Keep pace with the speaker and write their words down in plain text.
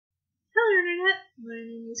Internet, my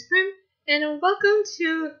name is Prim, and welcome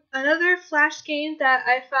to another Flash game that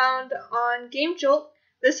I found on Game Jolt.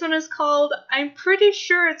 This one is called I'm Pretty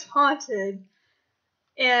Sure It's Haunted,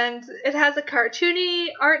 and it has a cartoony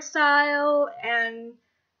art style, and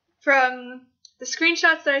from the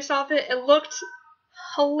screenshots that I saw of it, it looked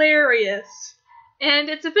hilarious. And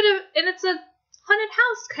it's a haunted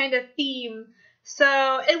house kind of theme,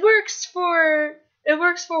 so it works for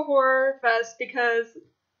Horror Fest because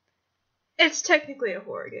it's technically a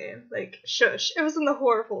horror game. Like, shush. It was in the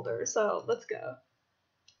horror folder, so let's go.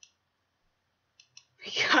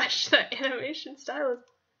 My gosh, that animation style is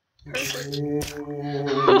perfect.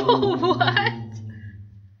 What?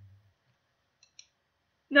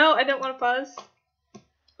 No, I don't want to pause.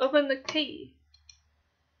 Open the key.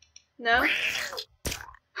 No?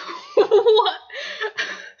 What?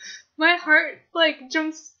 My heart, like,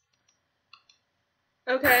 jumps.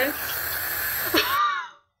 Okay.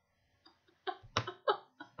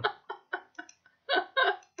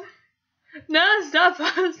 No, stop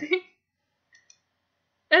pausing.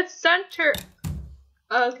 It's center.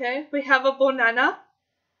 Okay, we have a banana.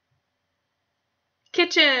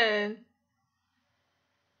 Kitchen.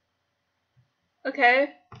 Okay.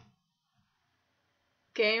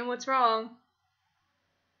 Game, what's wrong?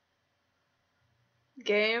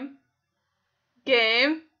 Game.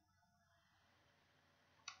 Game.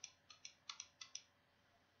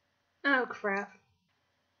 Oh crap.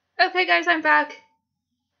 Okay guys, I'm back.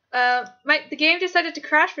 The game decided to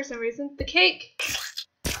crash for some reason. The cake.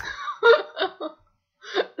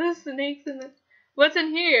 The snakes in it. What's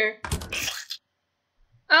in here?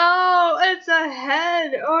 Oh, it's a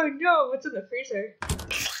head. Oh no, what's in the freezer?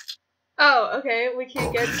 Oh, okay, we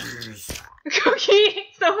can't get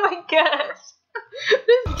cookies. Oh my gosh.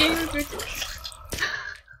 This game is ridiculous.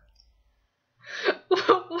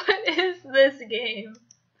 What is this game?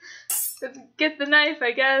 Let's get the knife,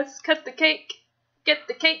 I guess. Cut the cake. Get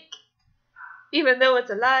the cake. Even though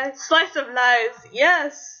it's a lie. Slice of lies.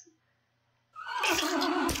 Yes.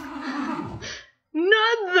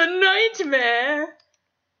 Not the nightmare.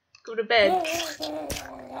 Go to bed.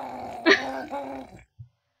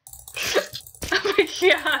 Oh my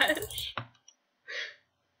gosh.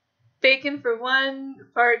 Bacon for one,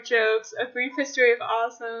 fart jokes, a brief history of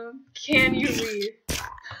awesome. Can you read?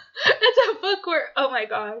 It's a book where, oh my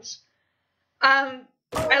gosh. I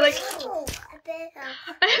like. I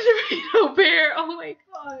had to read a bear. Oh my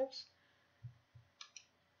gosh.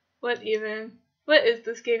 What even? What is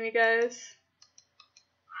this game, you guys?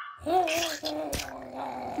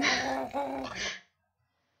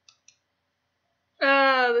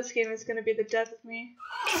 Oh, this game is gonna be the death of me.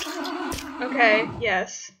 Okay,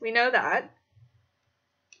 yes, we know that.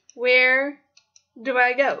 Where do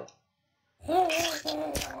I go?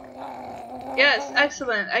 Yes,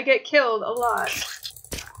 excellent. I get killed a lot.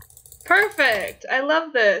 Perfect! I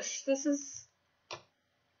love this. This is...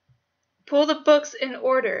 Pull the books in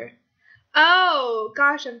order. Oh,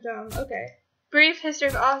 gosh, I'm dumb. Okay. Brief history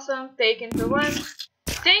of awesome. Bacon for one.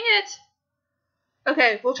 Dang it!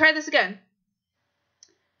 Okay, we'll try this again.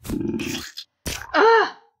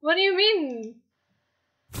 Ah! What do you mean?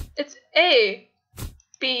 It's A,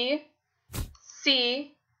 B,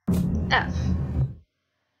 C, F.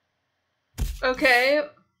 Okay.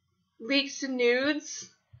 Leaked nudes.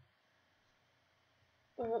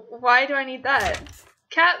 Why do I need that?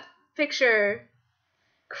 Cat picture.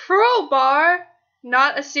 Crowbar.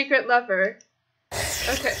 Not a secret lover.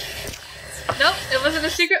 Okay. Nope, it wasn't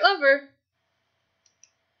a secret lover.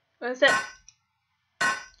 What is it?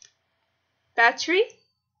 Battery?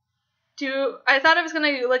 I thought I was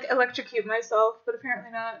gonna like electrocute myself, but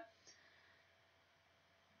apparently not.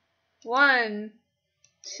 1,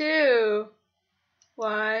 2,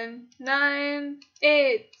 1, 9,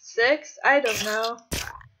 8, 6. I don't know.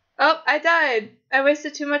 Oh, I died. I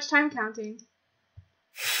wasted too much time counting.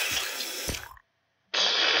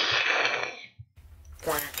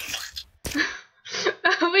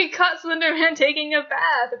 We caught Slenderman taking a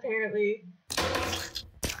bath, apparently.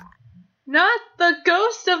 Not the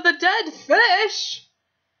ghost of the dead fish!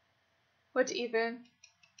 What even?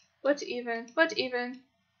 What even? What even?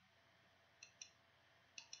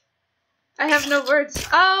 I have no words.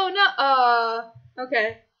 Oh, no.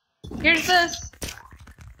 Okay. Here's this.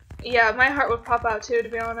 Yeah, my heart would pop out too, to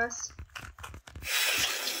be honest.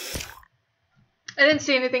 I didn't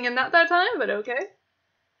see anything in that time, but okay.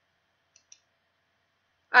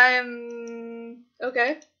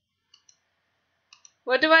 Okay.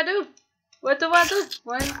 What do I do? What do I do?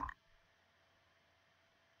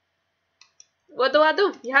 What do I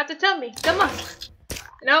do? You have to tell me. Come on.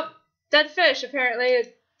 Nope. Dead fish, apparently.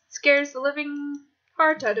 It scares the living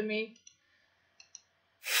heart out of me.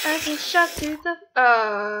 I've been shot through the.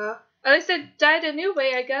 At least I died a new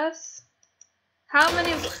way, I guess. How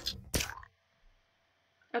many?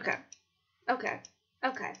 Okay. Okay.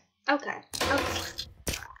 Okay. Okay. Okay.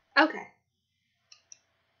 Okay.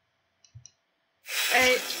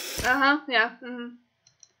 Yeah.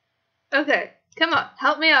 Okay. Come on.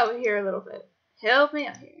 Help me out here a little bit. Help me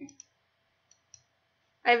out here.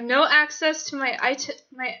 I have no access to my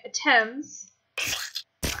items.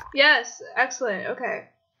 Yes. Excellent. Okay.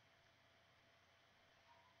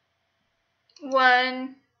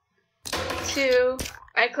 1, 2.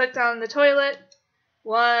 I clicked on the toilet.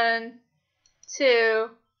 1, 2,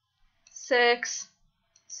 6,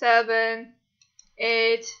 7,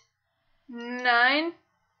 8, 9.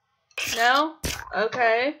 No?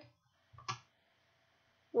 Okay.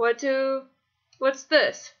 What's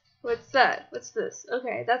this? What's that? What's this?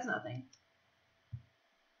 Okay, that's nothing.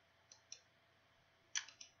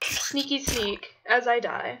 Sneaky sneak as I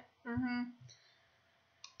die.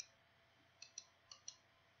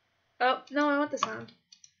 Oh, no, I want the sound.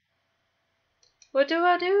 What do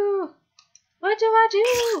I do? What do I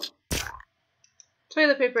do?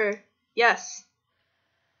 Toilet paper. Yes.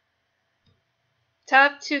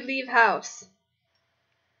 Tap to leave house.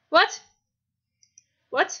 What?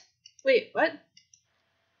 What? Wait, what?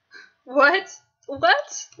 What?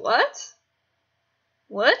 What? What?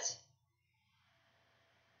 What?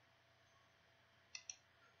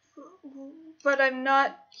 But I'm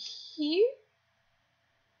not here?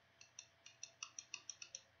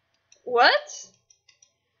 What?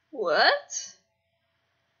 What?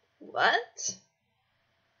 What?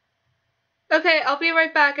 Okay, I'll be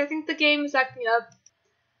right back. I think the game is acting up.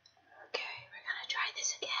 Okay, we're gonna try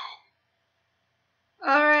this again.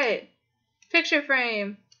 Alright. Picture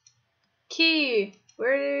frame. Key.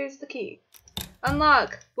 Where's the key?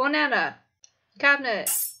 Unlock. Banana. Cabinet.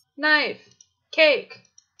 Knife. Cake.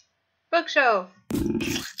 Bookshelf.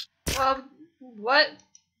 Well, what?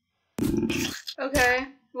 Okay.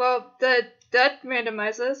 Well, that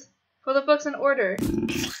randomizes. Pull the books in order.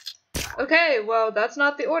 Okay, well, that's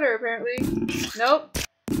not the order, apparently. Nope.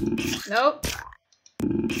 Nope.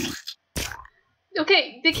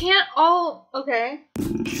 Okay, they can't all... Okay.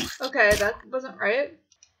 Okay, that wasn't right.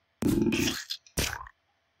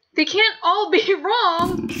 They can't all be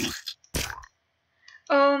wrong!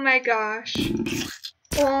 Oh my gosh.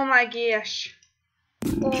 Oh my gosh.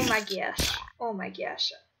 Oh my gosh. Oh my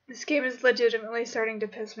gosh. This game is legitimately starting to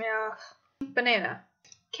piss me off. Banana.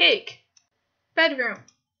 Cake. Bedroom.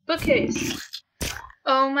 Bookcase.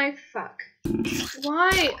 Oh my fuck.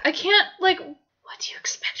 Why? I can't, like, what do you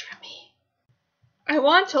expect from me? I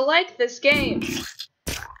want to like this game,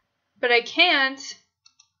 but I can't.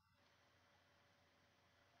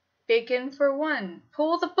 Bacon for 1.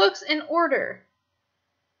 Pull the books in order.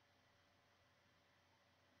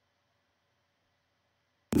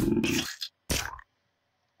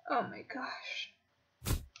 Oh my gosh.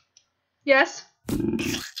 Yes?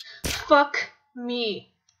 Fuck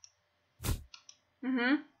me.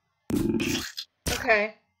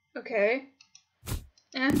 Okay. Okay.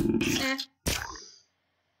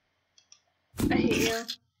 I hate you.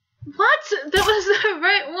 What? That was the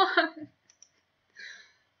right one.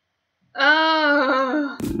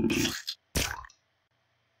 Oh.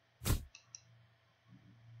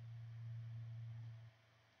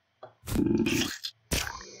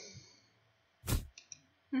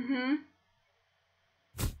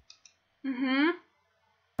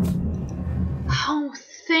 Oh,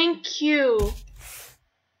 thank you.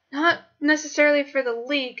 Not necessarily for the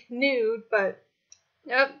leak nude, but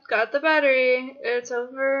yep, got the battery. It's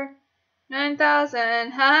over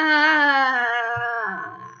 9,000. Ha!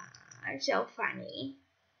 I'm so funny.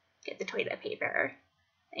 Get the toilet paper.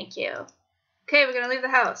 Thank you. Okay, we're gonna leave the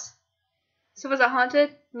house. So was it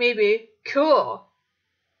haunted? Maybe. Cool.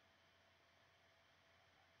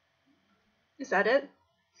 Is that it?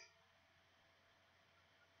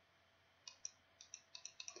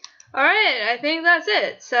 Alright, I think that's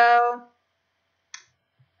it. So,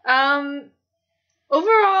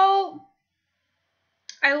 overall,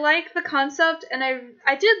 I like the concept, and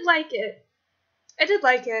I did like it. I did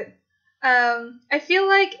like it. I feel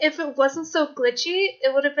like if it wasn't so glitchy,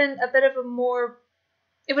 it would have been a bit of a more,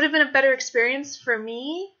 it would have been a better experience for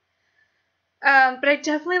me. But I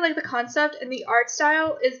definitely like the concept, and the art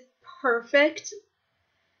style is perfect.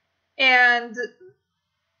 And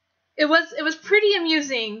it was pretty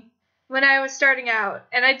amusing when I was starting out,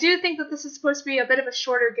 and I do think that this is supposed to be a bit of a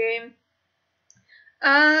shorter game.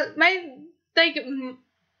 I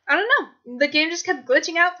don't know, the game just kept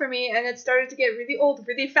glitching out for me, and it started to get really old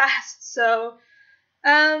really fast, so,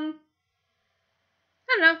 I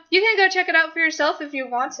I don't know. You can go check it out for yourself if you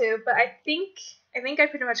want to, but I think I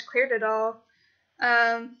pretty much cleared it all.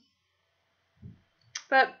 But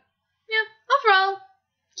yeah, overall,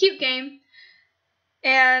 cute game.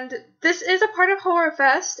 And this is a part of Horror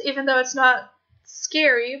Fest, even though it's not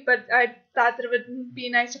scary, but I thought that it would be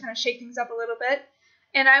nice to kind of shake things up a little bit.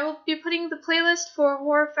 And I will be putting the playlist for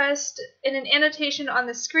Horror Fest in an annotation on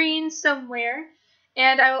the screen somewhere.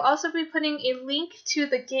 And I will also be putting a link to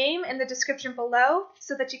the game in the description below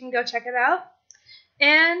so that you can go check it out.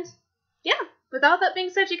 And yeah, with all that being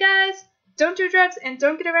said, you guys, don't do drugs and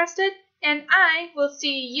don't get arrested. And I will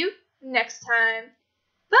see you next time.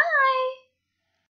 Bye!